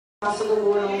house of the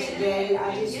Lord on today.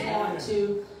 I just want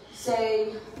to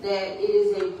say that it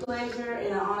is a pleasure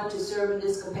and an honor to serve in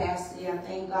this capacity. I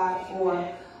thank God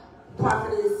for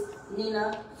Prophetess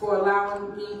Nina for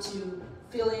allowing me to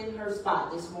fill in her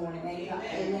spot this morning.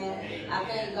 Amen. I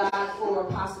thank God for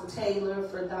Apostle Taylor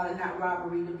for not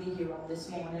robbery to be here on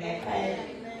this morning. Okay.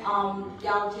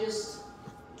 Y'all just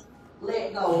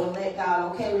let go and let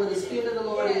God. Okay. Where the Spirit of the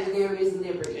Lord is, there is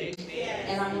liberty.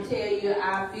 And I'm going to tell you,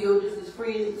 I feel just as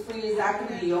free as I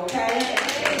can be, okay?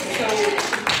 So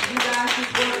you guys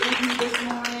just work with me this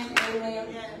morning,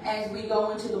 amen, as we go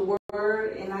into the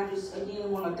Word. And I just, again,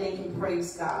 want to thank and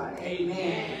praise God.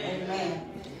 Amen. Amen.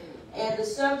 And the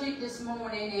subject this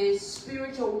morning is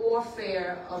spiritual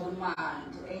warfare of the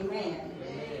mind. Amen.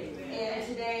 And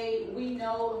today we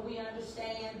know and we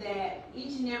understand that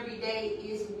each and every day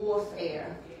is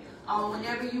warfare.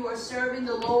 Whenever you are serving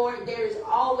the Lord, there is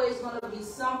always going to be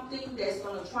something that's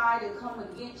going to try to come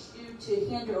against you to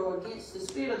hinder, or against the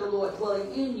Spirit of the Lord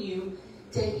dwelling in you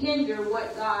to hinder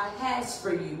what God has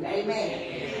for you.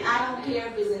 Amen. I don't care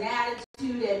if it's an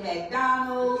attitude at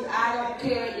McDonald's. I don't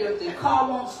care if the car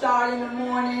won't start in the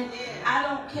morning. I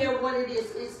don't care what it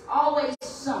is. It's always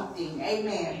something.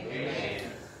 Amen.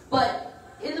 But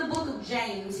in the book of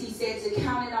James, he said to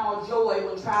count it all joy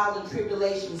when trials and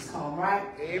tribulations come, right?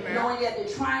 Amen. Knowing that the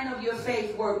trying of your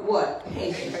faith work what?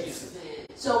 Patience.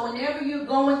 So whenever you're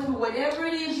going through whatever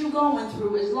it is you're going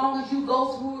through, as long as you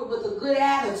go through it with a good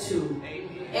attitude,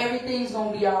 everything's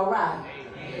going to be all right.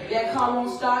 That car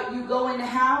won't start, you go in the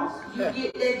house, you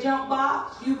get that jump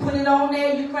box, you put it on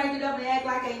there, you crank it up and act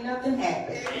like ain't nothing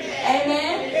happened.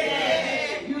 Amen?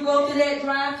 You go to that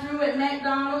drive-thru at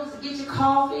McDonald's to get your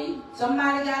coffee,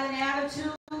 somebody got an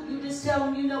attitude, you just tell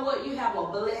them, you know what, you have a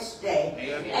blessed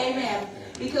day. Amen.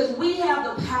 Because we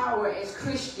have the power as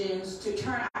Christians to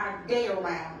turn our day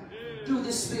around through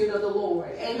the Spirit of the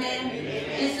Lord. Amen.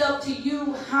 It's up to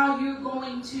you how you're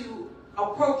going to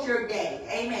approach your day.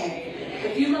 Amen.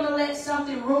 If you're going to let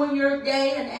something ruin your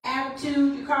day, an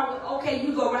attitude, you call it, okay,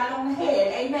 you go right on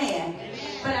ahead. Amen.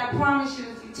 But I promise you,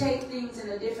 if you take things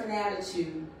in a different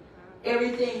attitude,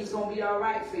 everything's going to be all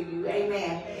right for you.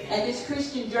 Amen. And this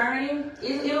Christian journey,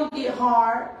 it'll get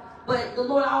hard, but the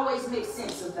Lord always makes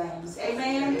sense of things.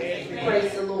 Amen.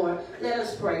 Praise the Lord. Let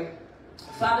us pray.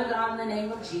 Father God, in the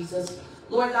name of Jesus,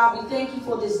 Lord God, we thank you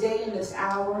for this day and this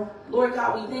hour. Lord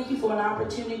God, we thank you for an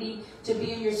opportunity to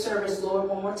be in your service, Lord,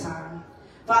 one more time.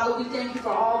 Father, we thank you for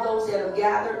all those that have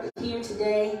gathered here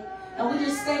today. And we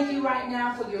just thank you right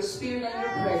now for your spirit and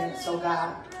your presence, oh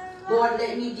God. Lord,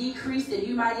 let me decrease that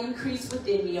you might increase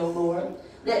within me, oh Lord.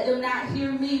 Let them not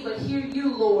hear me, but hear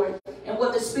you, Lord, and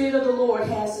what the Spirit of the Lord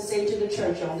has to say to the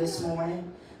church on this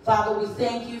morning. Father, we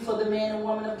thank you for the man and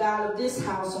woman of God of this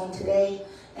house on today.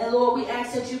 And Lord, we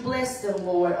ask that you bless them,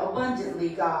 Lord, abundantly,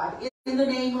 God, in the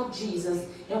name of Jesus,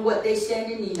 and what they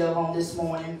stand in need of on this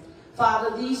morning.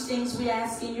 Father, these things we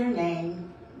ask in your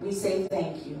name. We say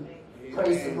thank you.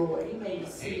 Praise the Lord. You may be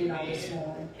seated on this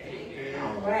morning.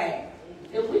 All right.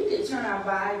 If we could turn our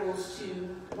Bibles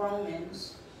to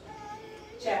Romans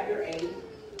chapter 8.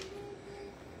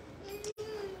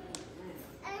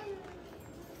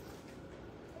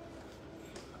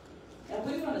 And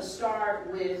we're going to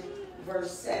start with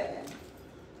verse 7.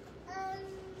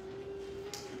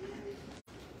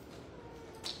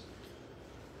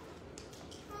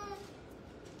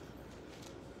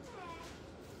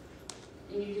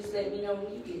 And you just let me know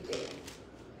when you get there.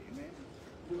 Amen.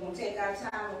 We're going to take our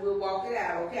time and we'll walk it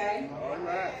out, okay? All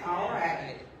right. All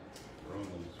right.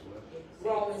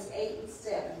 Romans 8 and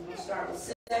 7. We'll start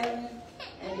with 7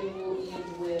 and then we'll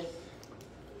end with,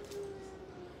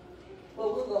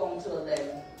 well, we'll go on to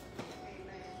 11.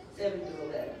 7 through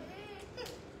 11.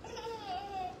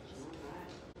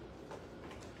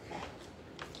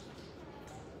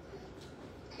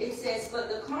 It says, but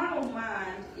the carnal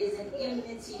mind is an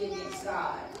enmity against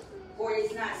God, for it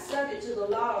is not subject to the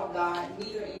law of God,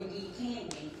 neither indeed can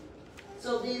be.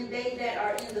 So then they that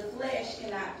are in the flesh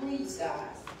cannot please God.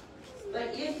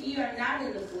 But if ye are not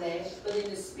in the flesh, but in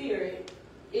the Spirit,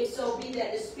 if so be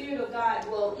that the Spirit of God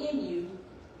dwell in you,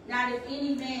 not if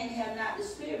any man have not the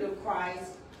Spirit of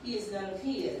Christ, he is none of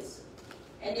his.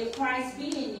 And if Christ be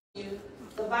in you,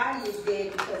 the body is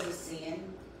dead because of sin,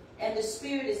 and the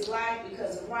Spirit is life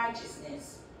because of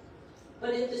righteousness.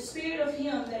 But if the Spirit of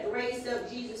him that raised up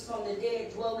Jesus from the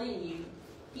dead dwell in you,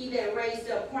 he that raised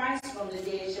up Christ from the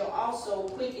dead shall also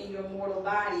quicken your mortal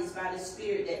bodies by the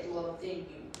Spirit that dwelleth in you.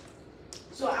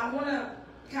 So I want to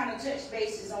kind of touch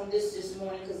bases on this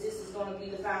morning, because this is going to be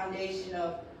the foundation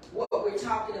of what we're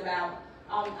talking about.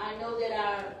 I know that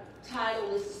our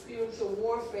title is Spiritual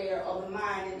Warfare of the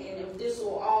Mind, and this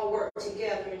will all work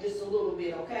together in just a little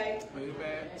bit, okay?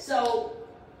 Amen. So,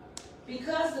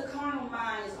 because the carnal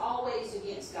mind is always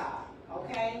against God,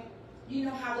 okay? You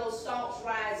know how those thoughts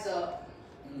rise up,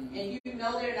 and you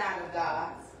know they're not of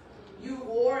God. You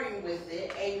warring with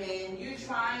it, amen. You're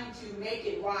trying to make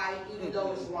it right even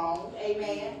though it's wrong,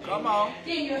 amen. Come on.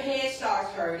 Then your head starts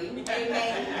hurting,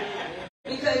 amen.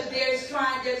 Because there's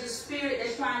a spirit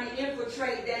that's trying to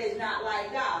infiltrate that is not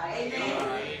like God, amen.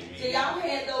 Right. So y'all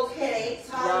had those headaches,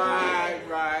 hallelujah.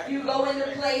 Right. You go into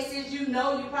places you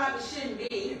know you probably shouldn't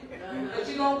be, but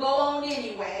you're going to go on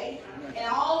anyway. And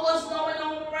all what's going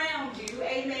on around you,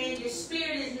 amen, your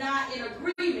spirit is not in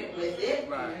agreement with it.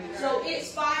 Right. So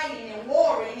it's fighting and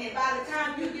warring, and by the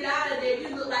time you get out of there,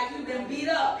 you look like you've been beat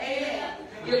up, amen.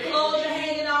 Your clothes are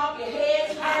hanging off, your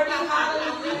head's hurting,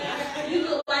 hallelujah. You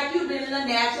look like you've been in a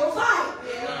natural fight.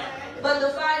 But the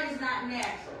fight is not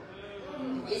natural.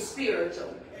 It's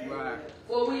spiritual. Right.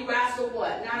 For we wrestle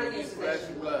what? Not against Flesh flesh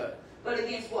and blood. but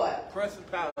against what?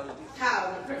 Principalities.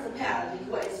 Powers and principalities.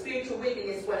 What? Spiritual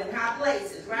wickedness. What? In high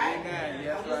places, right? Amen.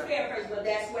 Yes, I'm just right. paraphrasing, but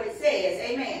that's what it says.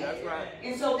 Amen. That's right.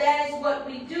 And so that is what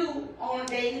we do on a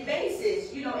daily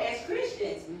basis, you know, as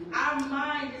Christians. Our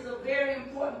mind is a very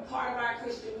important part of our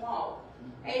Christian walk.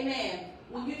 Amen.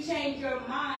 When you change your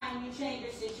mind, you change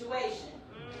your situation.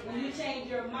 When you change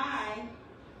your mind,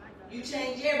 you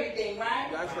change everything, right?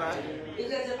 That's right.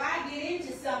 Because if I get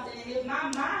into something and if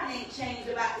my mind ain't changed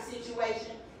about the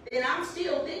situation, then I'm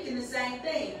still thinking the same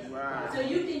thing. Right. So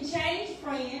you can change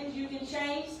friends, you can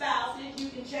change spouses, you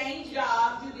can change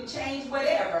jobs, you can change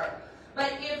whatever.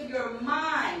 But if your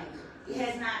mind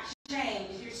has not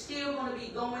changed, you're still going to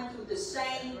be going through the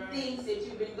same things that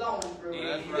you've been going through.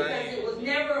 That's Because right. it was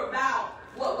never about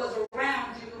what was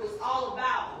around you, it was all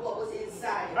about what was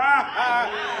inside you.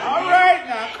 All right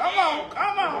now, come on.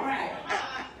 All right.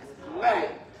 All right.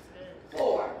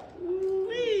 4.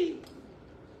 Ooh-wee.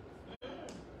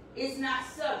 It's not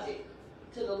subject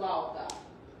to the law of God.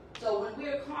 So when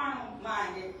we're carnal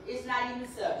minded, it's not even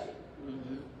subject.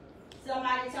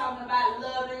 Somebody talking about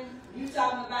loving, you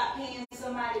talking about paying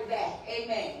somebody back.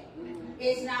 Amen.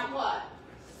 It's not what?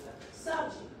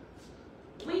 Subject.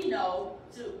 We know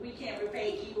we can't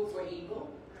repay evil for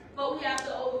evil, but we have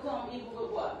to overcome evil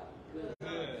with what?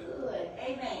 Good.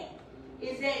 Amen.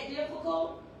 Is that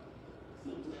difficult?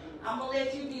 I'm going to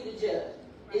let you be the judge.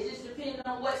 It just depends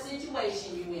on what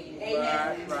situation you're in.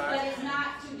 Amen. Right. But it's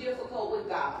not too difficult with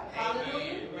God.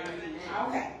 Hallelujah.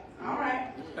 Okay. All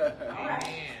right. All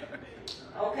right.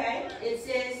 Okay. It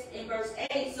says in verse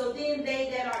 8, so then they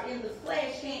that are in the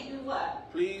flesh can't do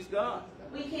what? Please God.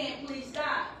 We can't please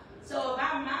God. So if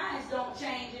our minds don't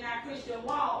change in our Christian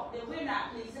walk, then we're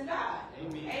not pleasing God.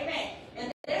 Amen.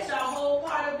 And that's our whole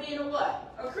part of being a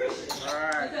what? A Christian.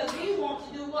 Right. Because we want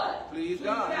to do what? Please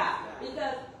God.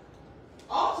 Because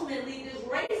ultimately this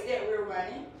race that we're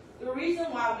running, the reason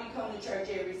why we come to church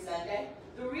every Sunday,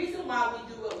 the reason why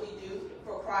we do what we do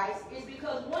for Christ is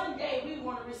because one day we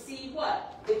want to receive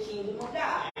what? The kingdom of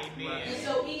God. Amen. And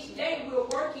so each day we're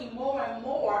working more and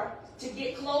more to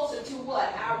get closer to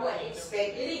what? Our what?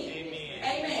 Expected end.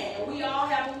 Amen. And we all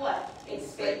have a what?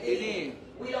 Expected end.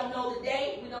 We don't know the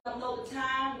date, we don't know the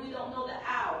time, we don't know the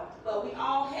hour, but we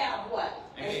all have what?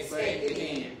 An expected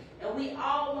end. And we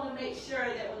all want to make sure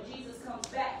that when Jesus comes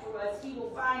back for us, he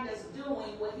will find us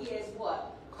doing what he has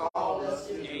what? Called us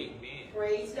to do. Amen.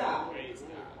 Praise God. Praise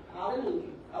God. Hallelujah.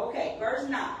 Okay, verse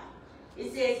 9.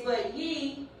 It says, but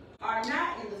ye are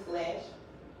not in the flesh,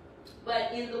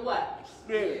 but in the what?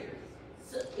 Spirit.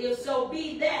 So, if so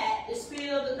be that, the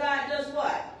Spirit of the God does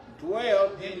what?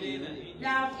 Dwell in you.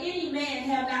 Now, if any man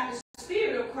have not the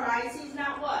Spirit of Christ, he's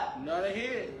not what? None of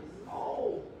his.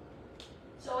 Oh.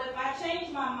 So if I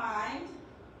change my mind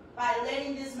by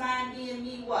letting this mind be in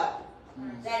me, what?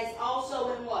 That is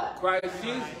also in what? Christ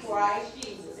Jesus. Christ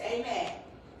Jesus. Amen.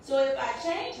 So if I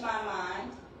change my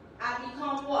mind, I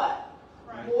become what?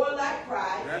 More like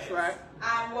Christ. That's right.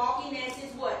 I'm walking as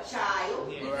his what? Child.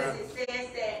 Because it says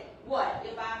that what?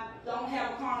 If I don't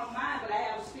have a carnal mind, but I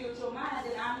have a spiritual mind,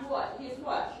 then I'm what? His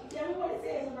what? Tell me what it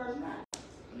says in verse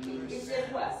 9. It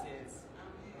says what? It says,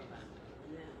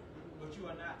 but you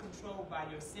are not controlled by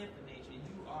your sinful nature.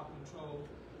 You are controlled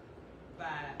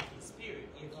by the Spirit.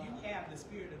 If you have the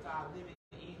Spirit of God living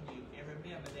in you, and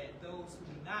remember that those who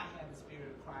do not have the Spirit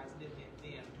of Christ living in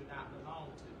them do not belong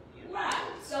to him. Right.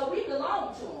 So we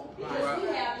belong to him because we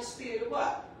have the Spirit of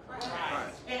what? Right.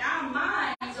 And our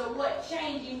minds are what?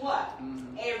 Changing what?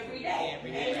 Every day.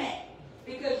 Every day. Amen.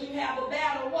 Because you have a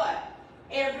battle what?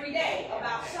 Every day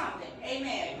about something.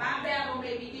 Amen. My battle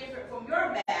may be different from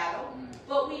your battle,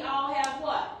 but we all have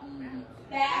what?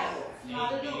 Battles.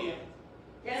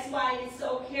 That's why it's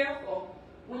so careful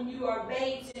when you are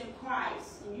babes in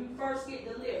Christ and you first get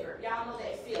delivered. Y'all know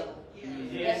that feeling.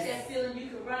 Yes. That's that feeling you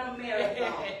can run a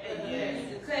marathon. Yes.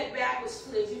 You can cut backwards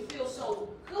flips. You feel so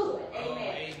good.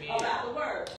 Amen. Amen. About the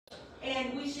word.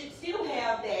 And we should still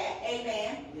have that.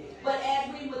 Amen. But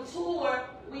as we mature,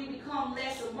 we become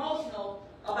less emotional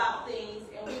about things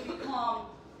and we become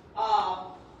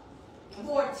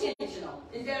more intentional.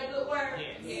 Is that a good word?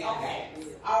 Yes. Okay.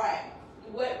 All right.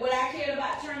 What I cared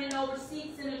about turning over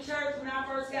seats in the church when I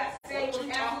first got saved was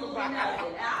absolutely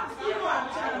nothing. I still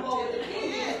want to turn them over to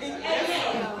people.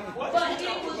 Amen. But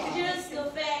it was just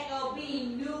the fact of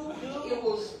being new. It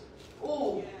was,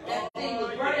 ooh, that thing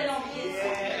was burning on the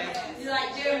inside. It's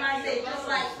like Jeremiah said, just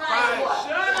like fire.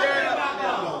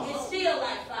 What? It's still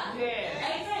like fire.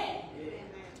 Amen.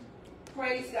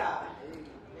 Praise God.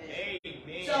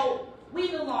 Amen. So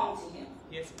we belong to Him.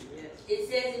 Yes, we do. It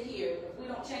says it here. If we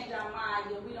don't change our mind,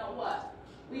 then we don't what?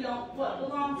 We don't what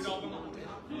belong We to don't Him. belong to him.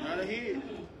 Out of here.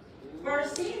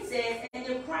 Verse 10 says, and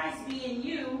if Christ be in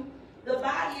you, the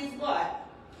body is what?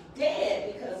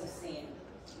 Dead because of sin.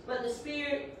 But the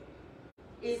spirit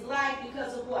is life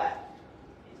because of what?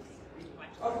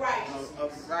 Of righteousness.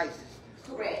 Of righteousness.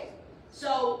 Correct.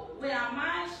 So when our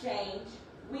minds change,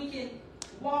 we can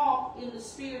walk in the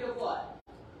spirit of what?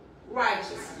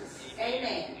 Righteousness.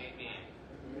 Amen. Amen.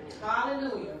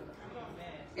 Hallelujah.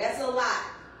 That's a lot.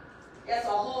 That's a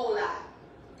whole lot.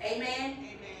 Amen.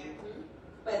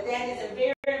 But that is a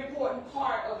very important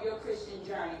part of your Christian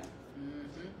journey.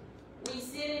 We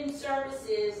sit in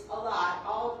services a lot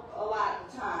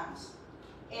of times.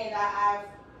 And I've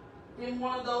been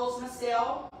one of those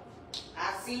myself.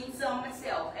 I've seen some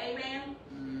myself. Amen.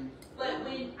 But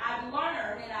when I've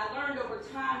learned, and I learned over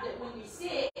time that when you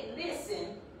sit and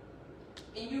listen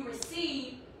and you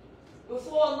receive,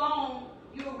 before long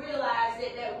you'll realize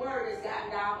that that word has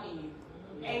gotten down in you.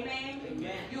 Amen.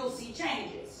 Amen. You'll see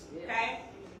changes. Okay?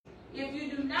 If you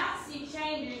do not see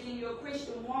changes in your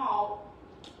Christian walk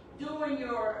during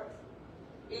your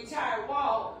entire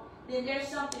walk, then there's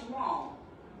something wrong.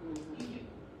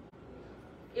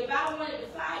 If I wanted to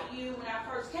fight you when I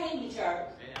first came to church,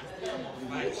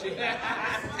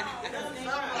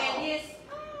 and it's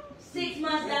 6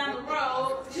 months down the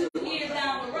road, 2 years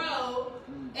down the road,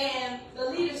 and the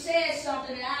leader says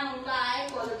something that I don't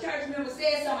like, or the church member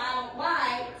says something I don't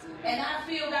like, and I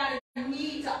feel that I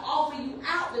need to offer you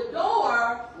out the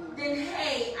door, then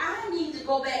hey, I need to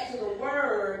go back to the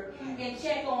Word and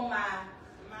check on my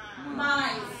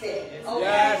mindset. Okay?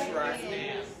 That's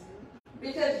right.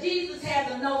 Because Jesus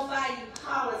has a no fighting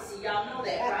policy. Y'all know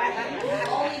that, right?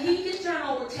 Only He can turn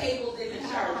over tables in the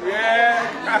church. Yeah.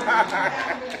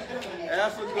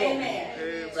 That's a good one. Amen.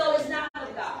 Amen. So it's not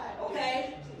of God,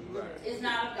 okay? It's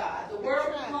not of God. The word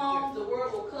will come, the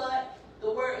word will cut.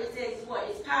 The word, it says what?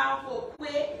 It's powerful,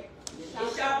 quick.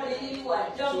 It's sharper than any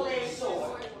what? Double-edged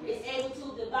sword. It's able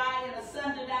to divide and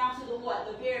asunder down to the what?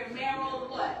 The very marrow of the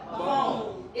what?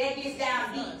 Bone. That gets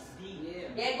down deep.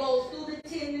 That goes through the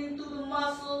tendon, through the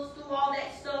muscles, through all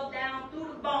that stuff, down through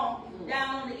the bone,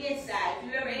 down on the inside.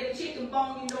 If you ever ate a chicken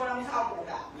bone, you know what I'm talking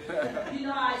about. You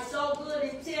know how it's so good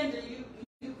and tender,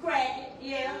 you crack it,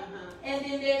 yeah. And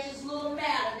then there's this little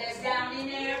matter that's down in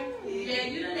there. Yeah,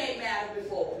 you done ate matter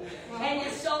before. And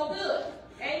it's so good.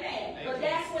 Amen. But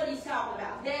that's what he's talking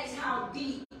about. That's how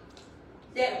deep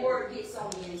that word gets on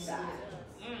the inside.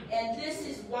 And this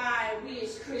is why we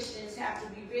as Christians have to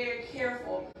be very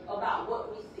careful about what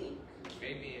we think.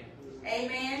 Amen.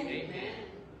 Amen? Amen.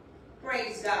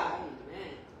 Praise God.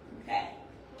 Okay.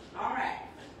 All right.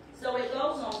 So it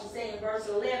goes on to say in verse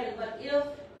 11, but if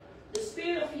the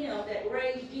spirit of him that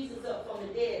raised Jesus up from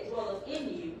the dead dwelleth in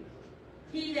you,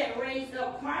 he that raised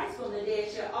up Christ from the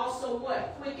dead shall also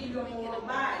what? Quicken your mortal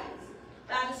bodies.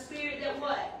 By the spirit that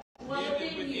what? Dwelleth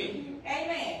in you.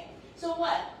 Amen. So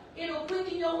what? It'll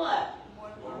quicken your what?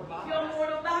 Your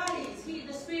mortal bodies.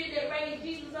 The spirit that raised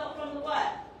Jesus up from the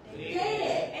what?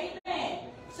 Dead. Amen.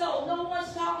 So no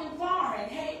one's talking foreign.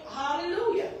 Hey,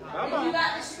 hallelujah. If you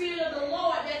got the spirit of the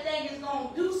Lord, that thing is going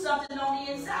to do something on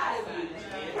the inside of you.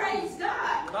 Praise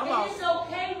God. And it's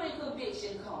okay when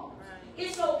conviction comes.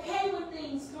 It's okay when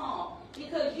things come.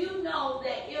 Because you know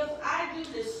that if I do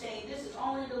this thing, this is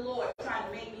only the Lord trying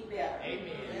to make me better.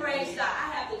 Amen. Praise God.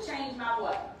 I have to change my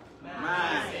what?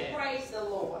 Mindset. Praise the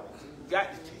Lord.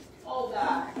 Got to take. Oh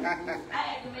God. I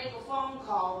had to make a phone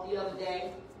call the other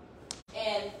day,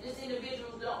 and this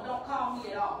individual don't call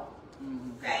me at all.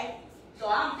 Okay? So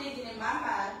I'm thinking in my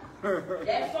mind,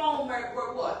 that phone work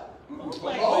what? Both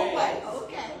ways.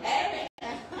 Okay. Amen.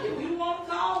 If you want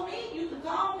to call me, you can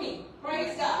call me.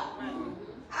 Praise God.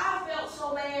 I felt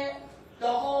so bad the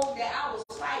whole day. I was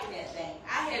fighting that thing.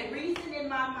 I had reason in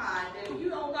my mind that if you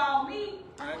don't call me,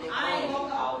 I ain't gonna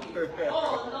call you.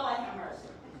 Oh, Lord have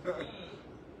mercy.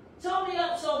 Told me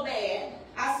up so bad,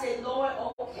 I said, Lord,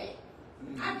 okay,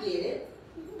 I get it.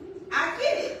 I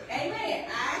get it. Amen.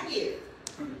 I get it.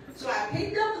 So I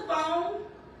picked up the phone,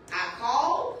 I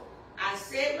called, I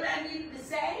said what I needed to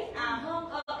say, I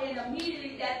hung up, and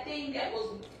immediately that thing that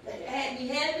had me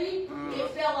heavy,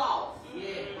 it fell off.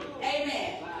 Yeah.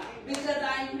 Amen. Because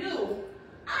I knew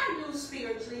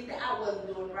spiritually that I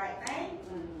wasn't doing the right thing.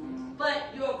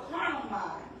 But your carnal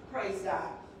mind, praise God,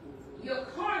 your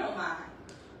carnal mind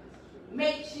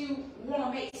makes you want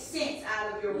to make sense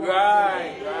out of your word.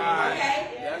 Right.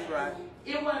 Okay? That's right.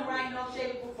 It wasn't right, no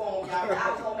shape or form, y'all.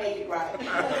 I was going to make it right.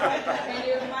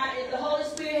 And if the Holy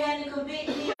Spirit hadn't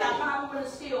convicted me, I probably would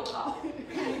have still called.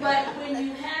 But when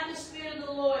you have the Spirit of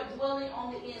the Lord dwelling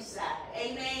on the inside,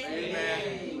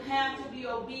 amen, you have to be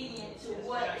obedient to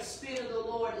what the Spirit of the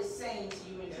Lord is saying to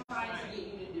you and trying to get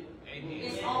you to do.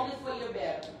 It's only for your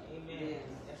better.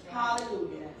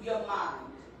 Hallelujah. Your mind.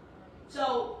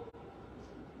 So,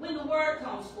 when the word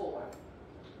comes forth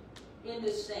in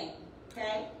this thing,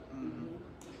 okay?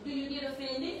 Do you get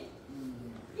offended?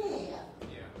 Yeah.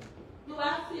 Do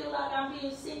I feel like I'm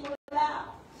being singled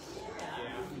out?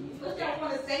 Yeah. But I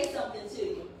want to say something to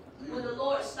you. When the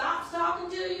Lord stops talking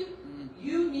to you,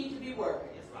 you need to be working.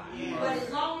 But as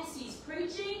long as He's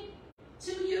preaching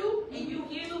to you and you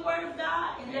hear the word of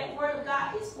God and that word of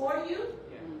God is for you,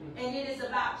 and it is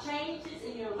about changes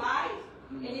in your life,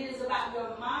 and it is about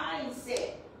your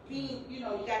mindset. Being, you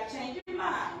got to change your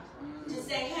mind to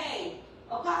say, hey,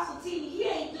 Apostle T, he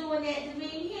ain't doing that to me.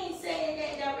 He ain't saying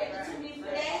that directly to me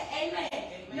for that. Amen.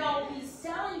 No, he's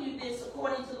telling you this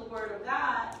according to the word of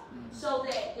God so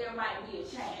that there might be a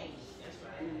change.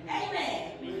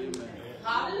 Amen.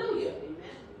 Hallelujah.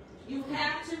 You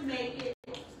have to make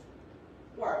it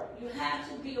work. You have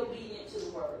to be obedient to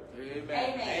the word.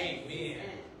 Amen.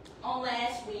 On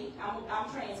last week, I'm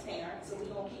transparent, so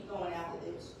we're going to keep going after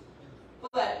this.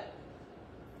 But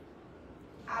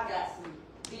I got some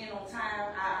being on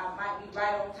time. I might be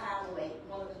right on time or late,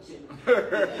 one of the two.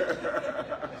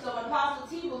 So when Apostle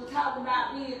T was talking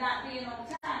about me not being on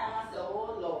time, I said,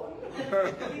 oh, Lord.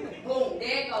 Boom,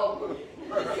 there it goes.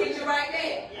 The picture right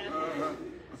there.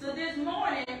 So this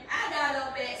morning, I got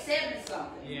up at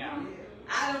 7-something.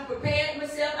 I done prepared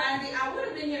myself. I would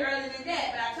have been here earlier than that,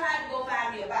 but I tried to go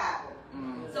find me a Bible.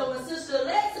 So when Sister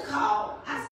Alexa called,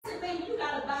 I said, baby, you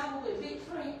got a Bible with big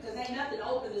print? Because ain't nothing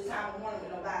open this time of morning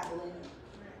with no Bible in it.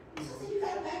 So I said, you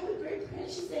got a Bible with big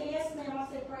print? She said, yes, ma'am. I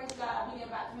said, praise God. I'll be there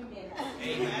about 3 minutes.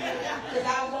 Because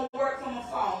I was going to work from my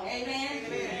phone.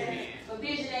 Amen? But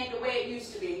vision ain't the way it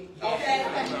used to be. Okay?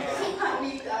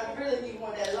 I really need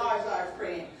one that large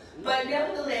print. But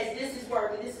nevertheless, this is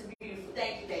working. This is beautiful.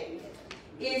 Thank you, baby.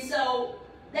 And so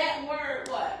that word,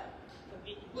 what?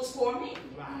 Was for me.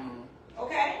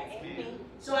 Okay?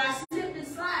 So I slipped and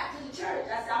slide to the church.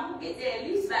 I said, I'm going to get there at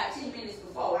least about 10 minutes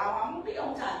before. I'm going to be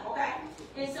on time, okay?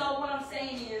 And so what I'm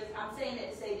saying is, I'm saying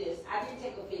that to say this. I didn't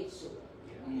take offense to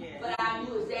it. But I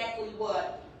knew exactly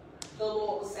what the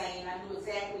Lord was saying. I knew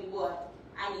exactly what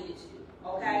I needed to do,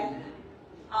 okay?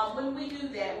 When we do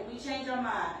that, when we change our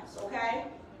minds, okay?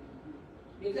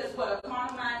 Because what a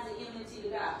carnal mind is an enmity to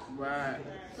God. Right.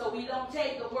 So we don't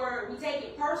take the word, we take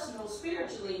it personal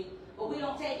spiritually, but we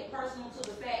don't take it personal to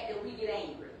the fact that we get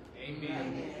angry.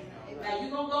 Amen. Now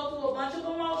you're going to go through a bunch of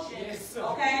emotions,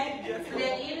 okay? But at the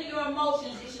end of your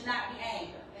emotions, it should not be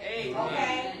anger.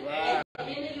 Okay? Right. At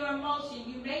the end of your emotion,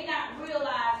 you may not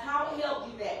realize how it helped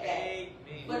you that day.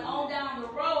 But on down the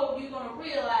road, you're going to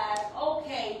realize,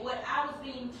 okay, what I was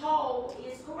being told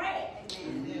is correct.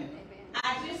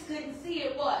 I just couldn't see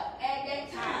it, what? At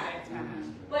that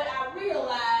time. But I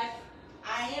realized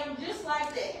I am just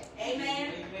like that.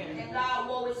 Amen? And God,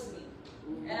 woe is me.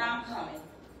 And I'm coming.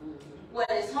 Well,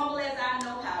 as humble as I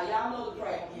know how. Y'all know the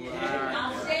prayer.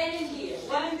 I'm standing here.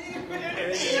 What? In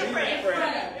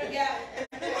front of you.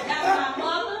 Not my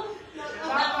mother.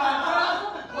 Not my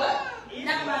brother. What?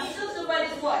 Not my sister, but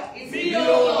it's what? It's me, O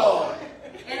Lord.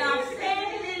 And I'm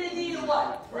standing in the need of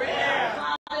what?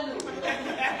 Prayer. Hallelujah.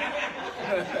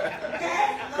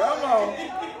 Okay? Come on.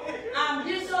 I'm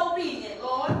disobedient,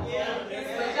 Lord.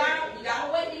 But God, you got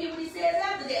to wait to hear what He says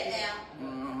after that now.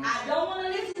 I don't want to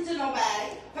listen to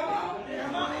nobody. Come on.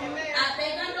 I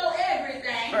think I know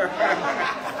everything.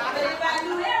 But if I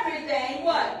knew everything,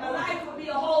 what? My life would be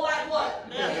a whole lot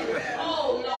what?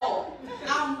 Oh, Lord.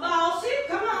 I'm bossy.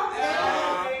 Come on.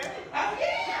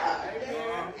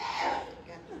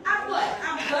 I'm what?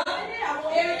 I'm governed. I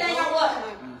want everything I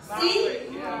want. See?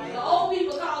 The old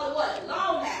people call it what?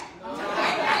 Long hat.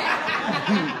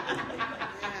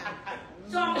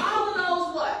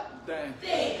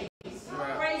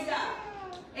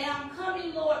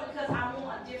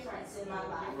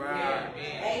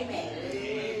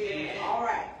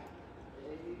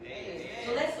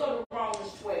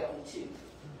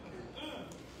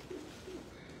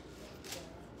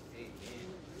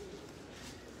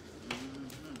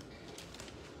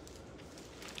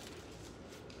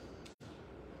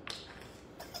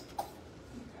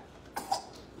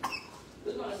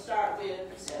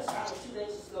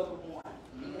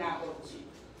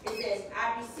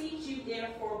 I beseech you,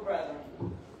 therefore, brethren,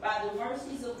 by the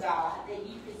mercies of God, that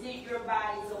ye present your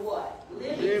bodies a what?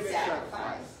 Living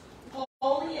sacrifice,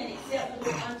 holy and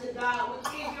acceptable unto God, which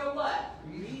is your what?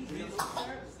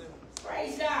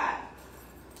 Praise God.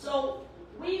 So,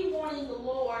 we wanting the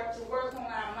Lord to work on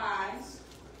our minds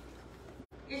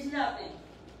is nothing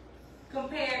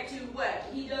compared to what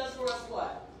He does for us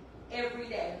what? Every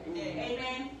day.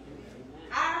 Amen?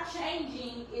 Our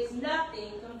changing is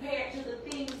nothing compared to the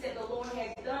things that the Lord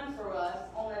has done for us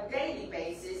on a daily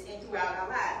basis and throughout our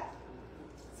lives.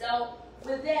 So,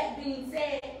 with that being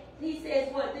said, He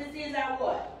says what? This is our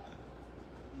what?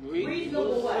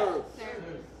 Reasonable what?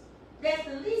 Service. That's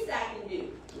the least I can do.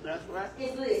 That's right.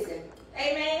 Is listen.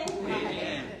 Amen?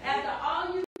 Amen. After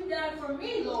all you've done for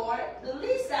me, Lord, the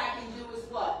least I can do is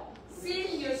what? Sit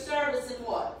in your service and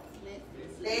what?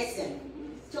 Listen.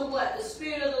 To what? The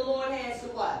Spirit of the Lord has to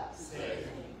what?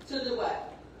 To the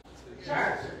what?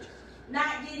 Church.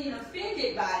 Not getting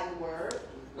offended by the word,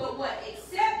 but what?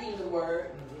 Accepting the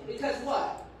word. Because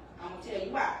what? I'm going to tell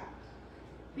you why.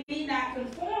 Be not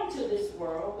conformed to this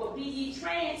world, but be ye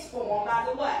transformed by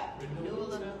the what?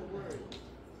 Renewal of the word.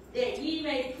 That ye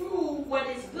may prove what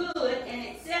is good and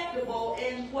acceptable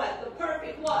and what? The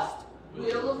perfect what?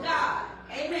 Will of God.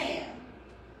 Amen.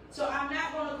 So I'm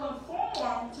not going to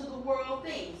conform to the world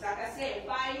things. Like I said,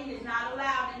 fighting is not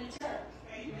allowed in the church.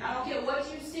 I don't care what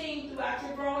you've seen throughout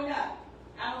your growing up.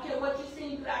 I don't care what you've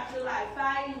seen throughout your life.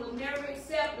 Fighting was never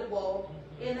acceptable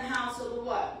in the house of the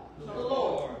what? The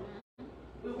Lord.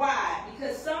 Why?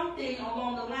 Because something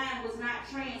along the line was not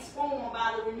transformed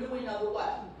by the renewing of the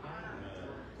what?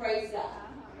 Praise God.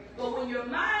 But when your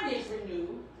mind is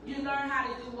renewed, you learn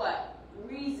how to do what?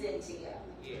 Reason together.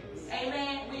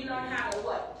 Amen. We learn how to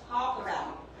what? Talk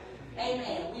about it.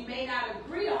 Amen. We may not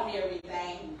agree on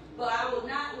everything, but I will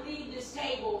not leave this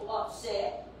table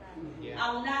upset.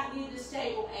 I will not leave this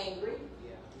table angry.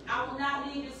 I will not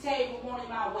leave this table wanting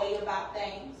my way about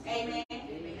things. Amen.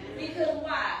 Because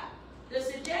why? The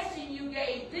suggestion you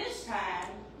gave this time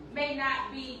may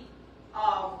not be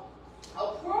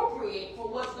appropriate for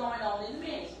what's going on in the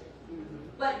ministry.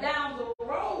 But down the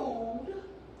road,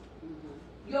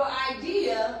 your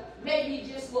idea may be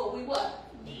just what we what?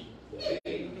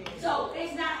 So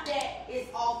it's not that it's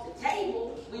off the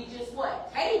table. We just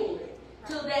what? Tabled it.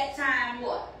 Till that time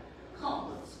what?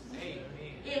 Comes.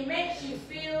 It makes you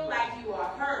feel like you are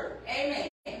heard. Amen.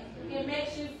 It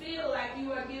makes you feel like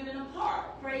you are given a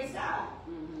part. Praise God.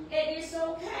 And it's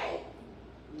okay.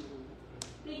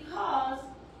 Because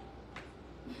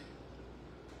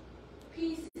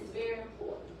peace is very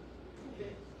important.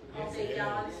 I think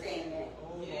y'all understand that.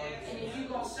 And if you're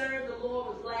going to serve the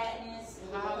Lord with gladness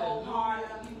and with a whole heart,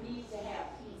 you need to have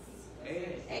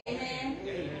peace. Amen.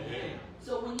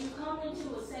 So when you come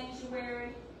into a sanctuary,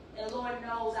 and Lord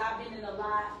knows I've been in a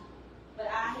lot, but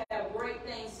I have great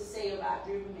things to say about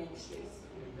Dream Ministries.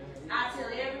 I tell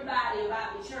everybody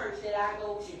about the church that I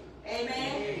go to.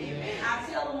 Amen. I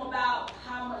tell them about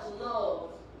how much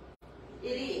love it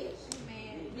is.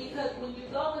 Because when you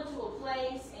go into a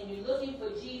place and you're looking for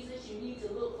Jesus, you need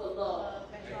to look for love.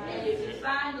 And if you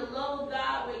find the love of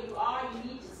God where you are,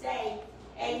 you need to stay.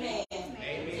 Amen. So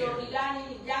if you got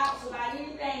any doubts about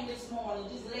anything this morning,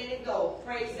 just let it go.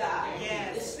 Praise God.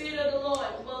 The Spirit of the Lord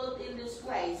dwelleth in this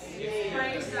place.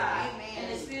 Praise God.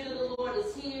 And the Spirit of the Lord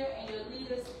is here, and your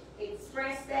leaders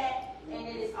express that, and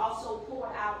it is also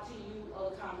poured out to you,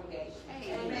 the congregation.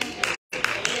 Amen.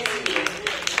 Yes, it is.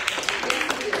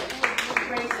 Yes, it is.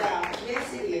 Praise God.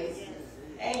 Yes, it is.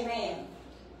 Amen.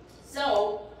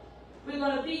 So, we're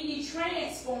going to be ye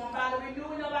transformed by the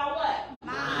renewing of our what?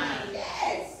 Mind.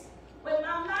 Yes. When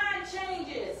my mind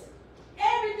changes,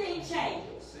 everything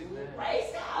changes.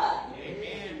 Praise God.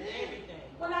 Amen. Everything.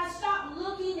 When I stop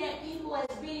looking at people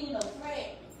as being a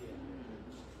threat,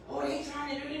 oh, they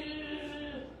trying to do.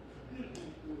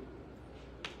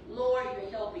 Lord,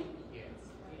 you're helping me.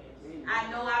 I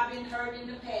know I've been hurt in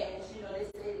the past. You know, they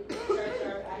say church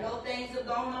hurt. I know things have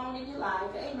gone on in your life.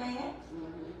 Amen.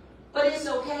 But it's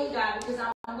okay, God, because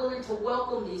I'm willing to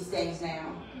welcome these things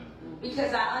now.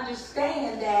 Because I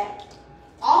understand that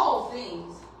all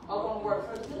things are going to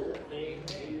work for the good.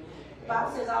 Amen. The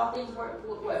Bible says all things work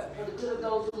for what? For the good of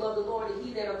those who love the Lord and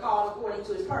he that are called according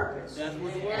to his purpose. That's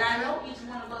what it And I know each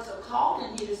one of us are called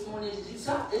in here this morning to do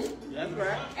something. That's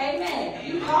right. Amen.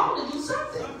 You called to do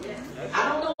something. I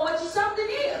don't know what your something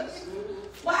is.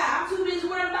 Why? I'm too busy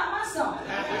worrying about my something.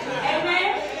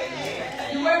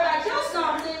 Amen. You worry about your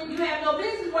something, you have no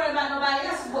business worrying about nobody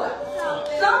else's what?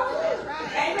 Something.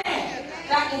 Amen.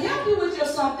 If I can help you with your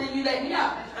something, you let me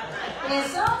know.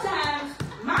 And sometimes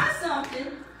my something,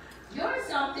 your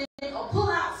something, will pull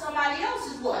out somebody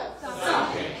else's what? Something.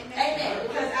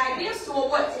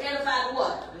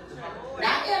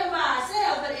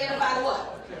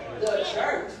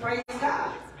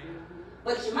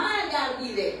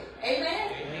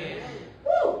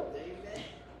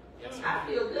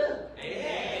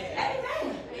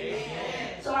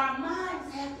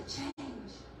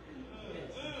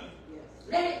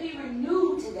 let it be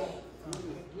renewed today.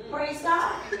 Praise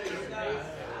God.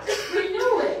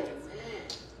 Renew it.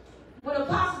 When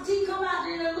Apostle T come out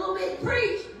there in a little bit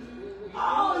preach,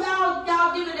 oh,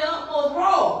 y'all give it the utmost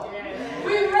roar.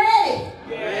 We ready.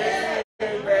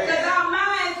 Because our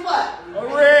minds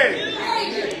what? Ready.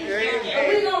 And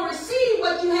we're going to receive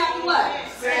what you have to what?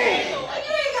 Say. You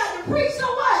ain't got to preach, so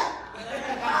what?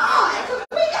 Oh,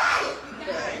 we got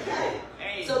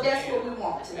it. So that's what we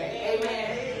want today.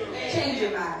 Amen. Change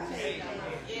your mind.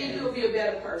 And you'll be a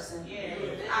better person.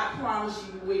 I promise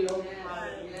you will.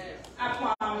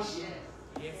 I promise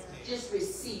you. Just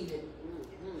receive it.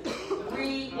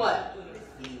 Read what?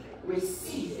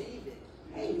 Receive it.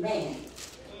 Amen.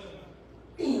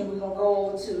 Then we're going to go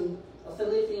over to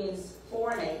Philippians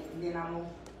 4 and 8, and then I'm going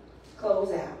to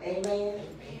close out. Amen.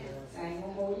 I ain't going to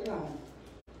hold you long.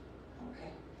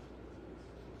 Okay.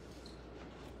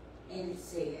 And it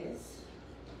says,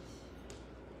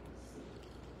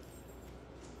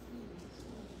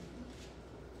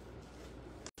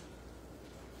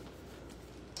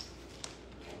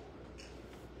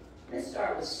 let's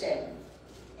start with 7.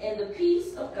 And the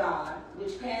peace of God,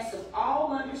 which passeth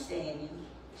all understanding,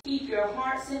 keep your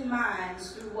hearts and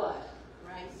minds through what?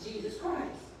 Right. Jesus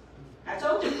Christ. I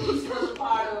told you peace was a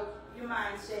part of your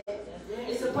mindset.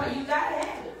 It's a part, you got to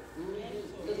have it.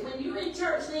 Because when you're in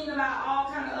church thinking about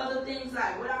all kind of other things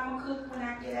like what I'm going to cook when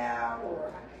I get out,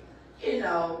 or, you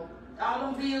know,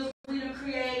 all them bills we done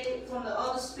created from the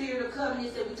other spirit of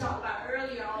covenants that we talked about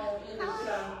earlier on in this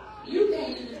you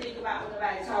can't even think about what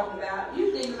nobody's talking about.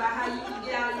 You think about how you can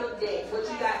get out of your debt, what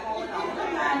you got going on.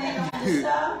 Don't mind that on this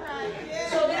stuff.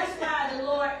 So that's why the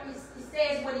Lord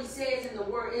says what he says in the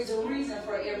word is a reason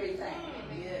for everything.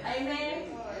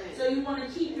 Amen? So you want to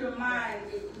keep your mind,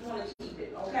 you want to keep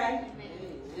it, okay?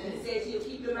 And it says he'll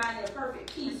keep your mind in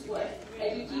perfect peace, what?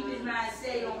 If you keep his mind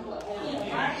stayed on what? On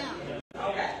him, right?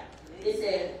 Okay. It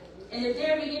says, and if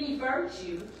there be any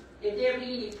virtue, if there be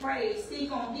any praise,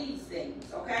 think on these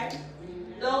things, okay?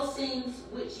 Those things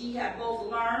which ye have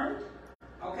both learned,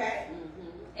 okay?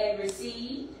 And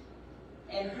received,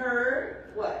 and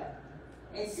heard, what?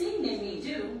 And seen in me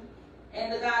do,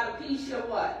 and the God of peace shall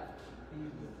what?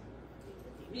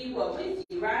 Be what with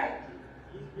you, right?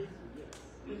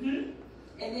 And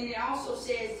then it also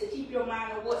says to keep your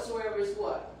mind on whatsoever is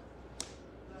what?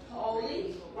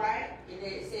 Holy, right? And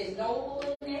then it says noble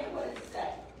in there. What does it say?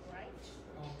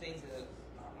 Things that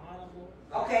are honorable.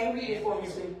 Okay, read it for me,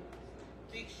 sweetie.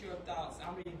 Fix your thoughts.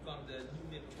 I'm reading from the New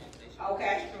Living Translation.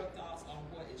 Okay. Fix your thoughts on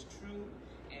what is true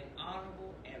and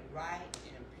honorable and right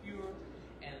and pure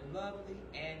and lovely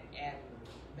and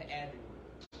admirable.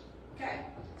 Okay.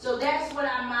 So that's what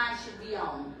our mind should be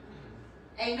on.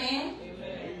 Amen?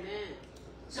 Amen.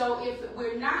 So if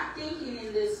we're not thinking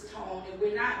in this tone, if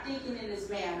we're not thinking in this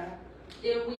manner,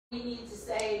 then we need to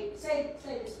say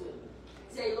this with me.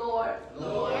 Say, Lord,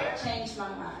 change my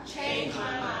mind. Change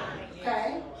my mind.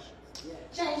 Okay?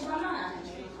 Change my mind.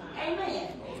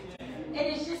 Amen. And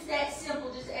it's just that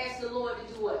simple. Just ask the Lord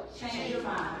to do what? Change your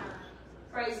mind.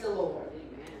 Praise the Lord.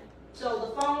 So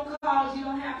the phone calls you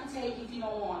don't have to take if you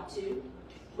don't want to.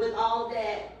 With all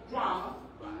that drama.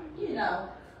 You know.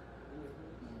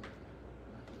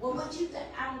 Well, what you think?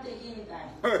 I don't think anything.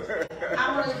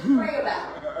 I'm going to pray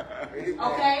about it.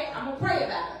 Okay? I'm going to pray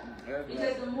about it.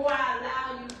 Because the more I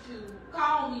allow you to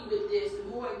call me with this, the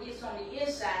more it gets on the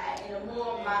inside, and the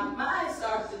more my mind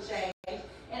starts to change,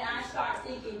 and I start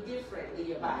thinking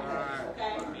differently about things,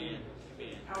 okay? Amen.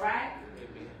 All right?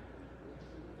 Amen.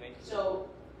 Thank you. So,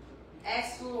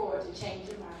 ask the Lord to change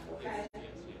your mind, okay? Yes.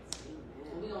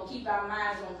 And we're going to keep our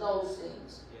minds on those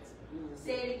things. Yes.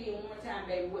 Say it again one more time,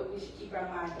 baby, what we should keep our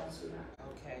minds on, sweetheart.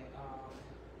 Okay.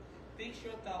 Fix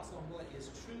your thoughts on what is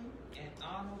true and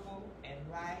honorable and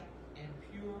right and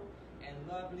pure and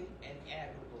lovely and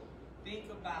admirable. Think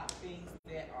about things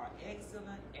that are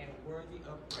excellent and worthy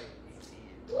of praise.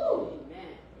 Woo!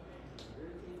 Amen.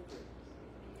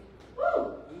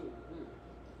 Woo!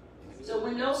 So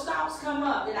when those thoughts come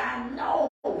up that I know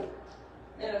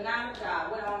that are not of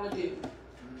God, what I'm going to do?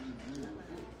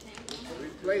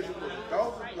 Replace it with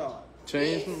thoughts of God.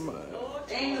 Change my mind.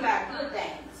 Things about good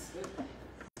things.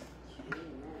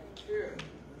 Sure.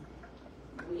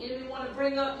 When the enemy want to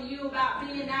bring up to you about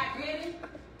being not giving,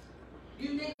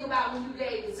 you think about when you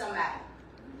gave to somebody.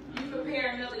 You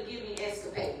prepare another giving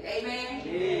escapade. Amen?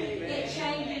 It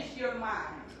changes your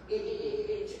mind.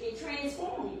 It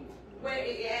transforms you. Where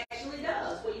it actually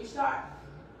does. Where you start,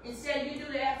 instead you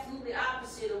do the absolutely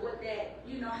opposite of what that,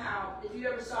 you know how, if you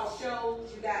ever saw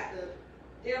shows, you got the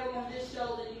devil on this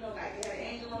shoulder, you know, like you have an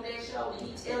angel on that shoulder, and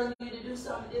he's telling you to do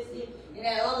something this here, and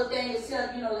that other thing is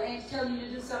telling, you know, the angel telling you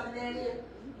to do something that here.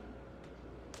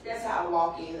 That's how a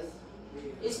walk is.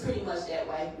 It's pretty much that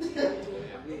way.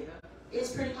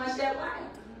 It's pretty much that way.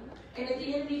 And if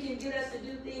the enemy can get us to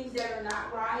do things that are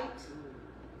not right,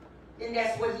 then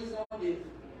that's what he's going to do.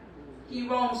 He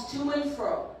roams to and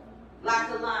fro like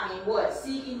a lion, what?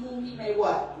 Seeking whom he may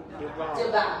what?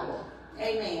 Devour.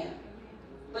 Amen.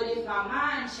 But if my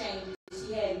mind changes,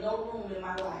 he has no room in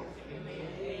my life.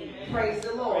 Amen. Praise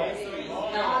the Lord.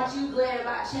 Now, aren't you glad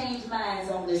about changed minds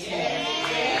on this morning?